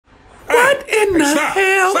in the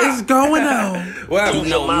hell is going on? Well, you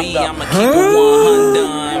know me, I'ma keep it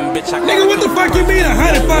 100, bitch. Nigga, what the fuck you mean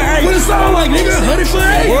 100 for 8? What it sound like, nigga? 100 for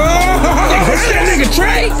 8? Whoa, that nigga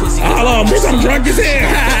Trey? Hold on, bitch, I'm drunk as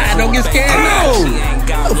hell. Don't get scared.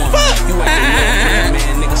 Oh, fuck.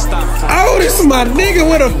 Oh, this is my nigga.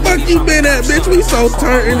 Where the fuck you been at, bitch? We so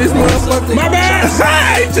turned in this motherfucker. My bad.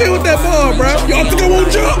 I ain't chill with that ball, bro. Y'all think I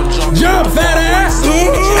won't jump? Jump, fat ass.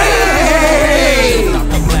 Hey.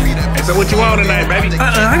 So what you want tonight, baby?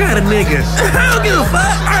 I got a nigga. I don't give a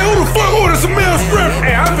fuck. Hey, who the fuck ordered some meal strip?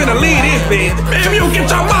 Hey, I'm finna leave this bitch. Man, if you don't get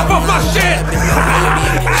your mouth off my shit.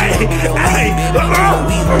 Hey,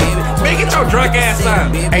 man, get your drunk ass out.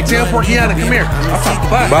 Hey, tell Porkiana, come here. I'll talk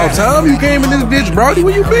fuck. About time you came in this bitch, Brody.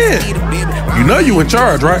 Where you been? You know you in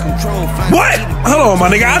charge, right? What? Hold on, my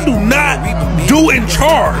nigga. I do not do in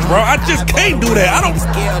charge, bro. I just can't do that. I don't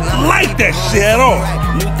like that shit at all.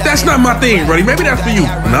 That's not my thing, Brody. Maybe that's for you.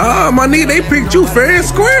 Nah, my nigga, they picked you fair and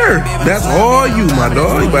square. That's all you, my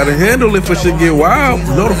dog. You better handle it for shit get wild.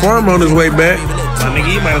 You know the farmer on his way back. My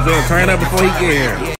nigga, you might as well turn up before he get here.